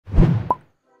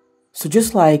So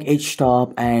just like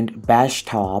htop and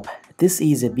bashtop, this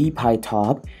is a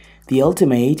Bpytop, the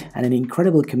ultimate and an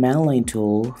incredible command line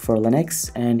tool for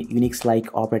Linux and Unix like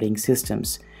operating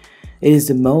systems. It is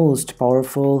the most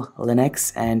powerful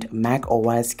Linux and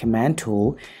macOS command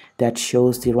tool that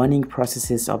shows the running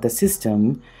processes of the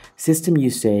system, system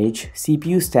usage,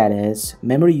 CPU status,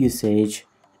 memory usage,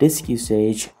 disk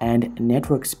usage, and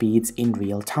network speeds in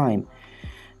real time.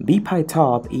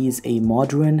 Bpytop is a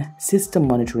modern system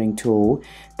monitoring tool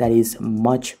that is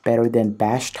much better than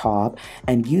bashtop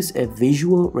and gives a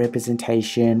visual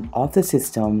representation of the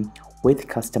system with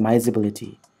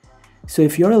customizability. So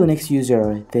if you're a Linux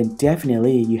user, then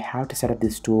definitely you have to set up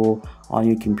this tool on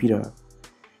your computer.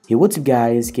 Hey, what's up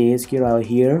guys, KSK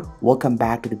here. Welcome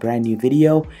back to the brand new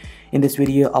video. In this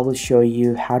video, I will show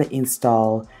you how to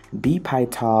install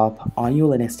Bpytop on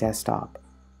your Linux desktop.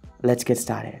 Let's get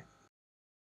started.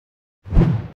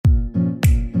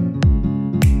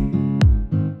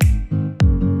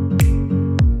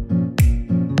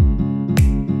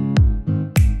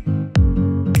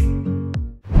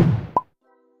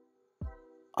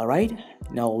 Alright,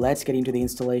 now let's get into the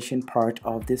installation part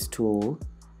of this tool.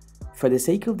 For the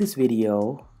sake of this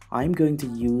video, I'm going to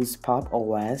use Pop!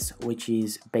 OS, which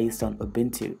is based on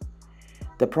Ubuntu.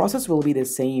 The process will be the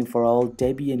same for all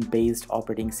Debian-based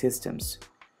operating systems.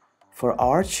 For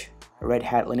Arch, Red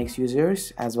Hat Linux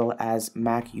users, as well as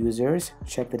Mac users,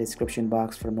 check the description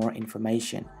box for more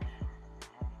information.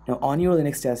 Now on your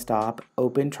Linux desktop,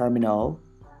 open Terminal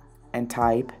and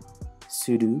type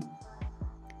sudo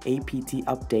apt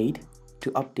update to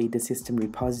update the system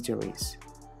repositories.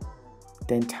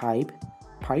 Then type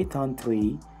Python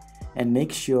 3 and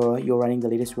make sure you're running the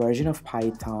latest version of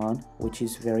Python, which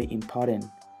is very important.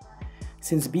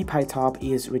 Since Bpytop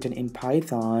is written in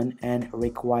Python and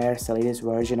requires the latest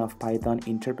version of Python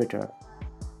interpreter.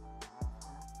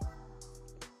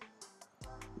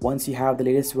 Once you have the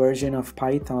latest version of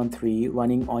Python 3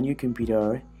 running on your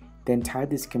computer, then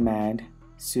type this command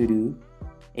sudo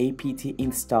apt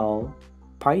install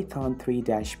python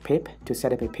 3-pip to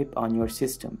set up a pip on your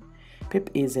system. Pip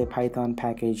is a Python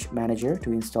package manager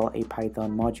to install a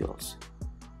Python modules.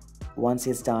 Once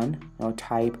it's done, now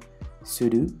type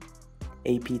sudo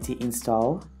apt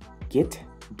install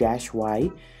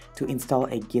git-y to install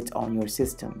a git on your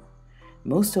system.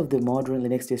 Most of the modern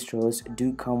Linux distros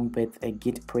do come with a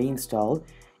git pre-installed.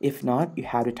 If not, you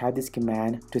have to type this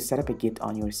command to set up a git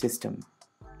on your system.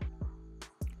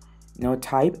 Now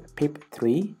type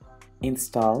pip3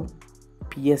 install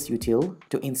psutil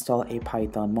to install a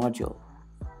Python module.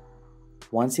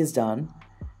 Once it's done,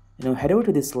 now head over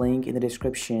to this link in the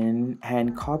description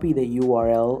and copy the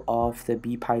URL of the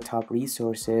Bpytop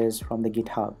resources from the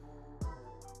GitHub.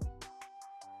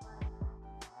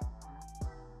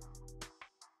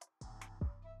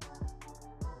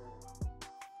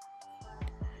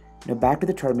 Now back to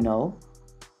the terminal.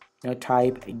 Now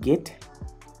type git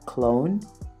clone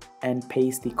and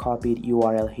paste the copied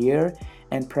URL here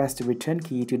and press the return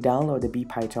key to download the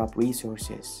Bpytop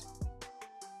resources.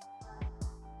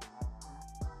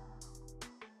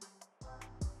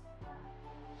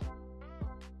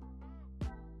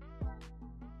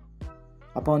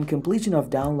 Upon completion of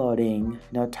downloading,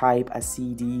 now type a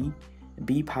cd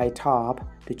Bpytop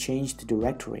to change the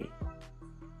directory.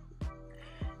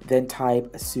 Then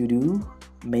type sudo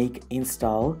make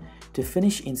install to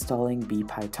finish installing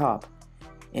Bpytop.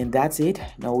 And that's it.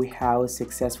 Now we have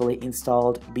successfully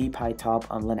installed Bpytop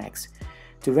on Linux.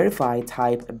 To verify,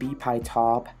 type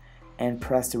Bpytop and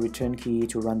press the return key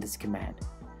to run this command.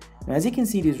 Now as you can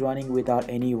see, it is running without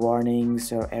any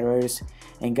warnings or errors.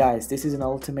 And guys, this is an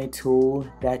ultimate tool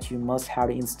that you must have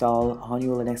to install on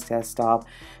your Linux desktop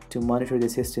to monitor the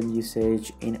system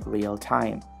usage in real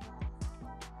time.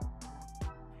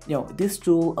 Now this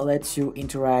tool lets you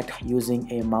interact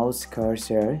using a mouse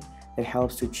cursor that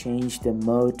helps to change the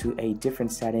mode to a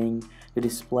different setting to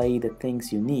display the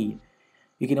things you need.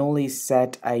 You can only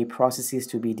set a processes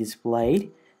to be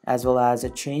displayed, as well as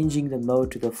changing the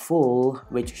mode to the full,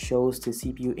 which shows the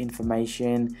CPU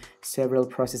information, several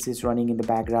processes running in the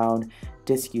background,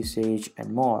 disk usage,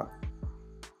 and more.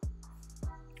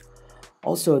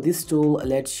 Also, this tool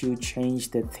lets you change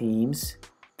the themes.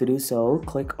 To do so,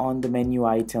 click on the menu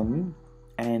item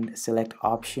and select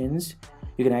options.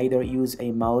 You can either use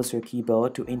a mouse or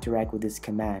keyboard to interact with this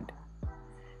command.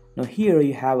 Now here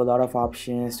you have a lot of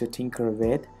options to tinker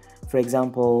with. For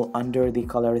example, under the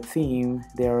color theme,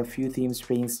 there are a few themes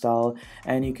pre-installed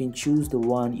and you can choose the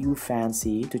one you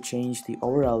fancy to change the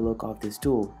overall look of this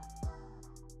tool.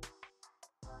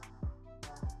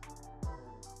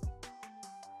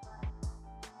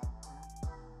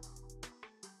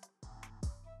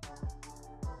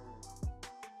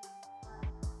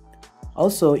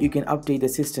 Also, you can update the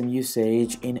system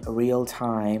usage in real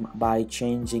time by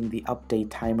changing the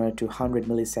update timer to 100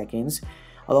 milliseconds.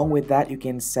 Along with that, you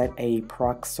can set a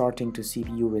proc sorting to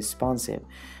CPU responsive.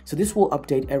 So this will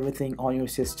update everything on your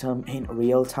system in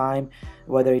real time,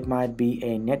 whether it might be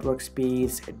a network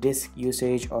speeds, disk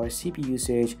usage, or CPU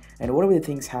usage, and whatever the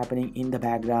things happening in the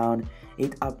background,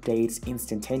 it updates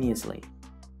instantaneously.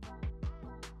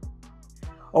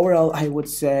 Overall, I would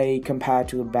say compared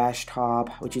to Bpytop,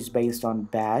 which is based on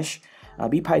Bash,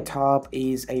 Bpytop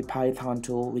is a Python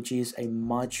tool which is a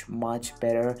much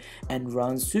better and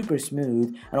runs super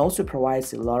smooth, and also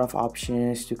provides a lot of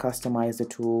options to customize the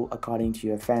tool according to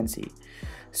your fancy.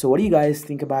 So what do you guys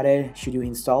think about it? Should you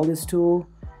install this tool?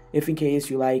 If in case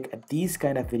you like these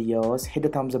kind of videos, hit the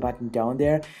thumbs up button down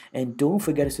there, and don't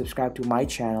forget to subscribe to my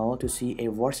channel to see a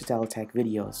versatile tech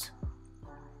videos.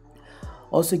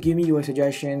 Also, give me your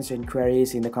suggestions and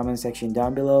queries in the comment section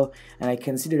down below, and I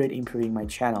consider it improving my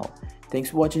channel. Thanks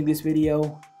for watching this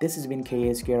video. This has been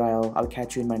KS I'll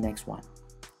catch you in my next one.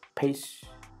 Peace.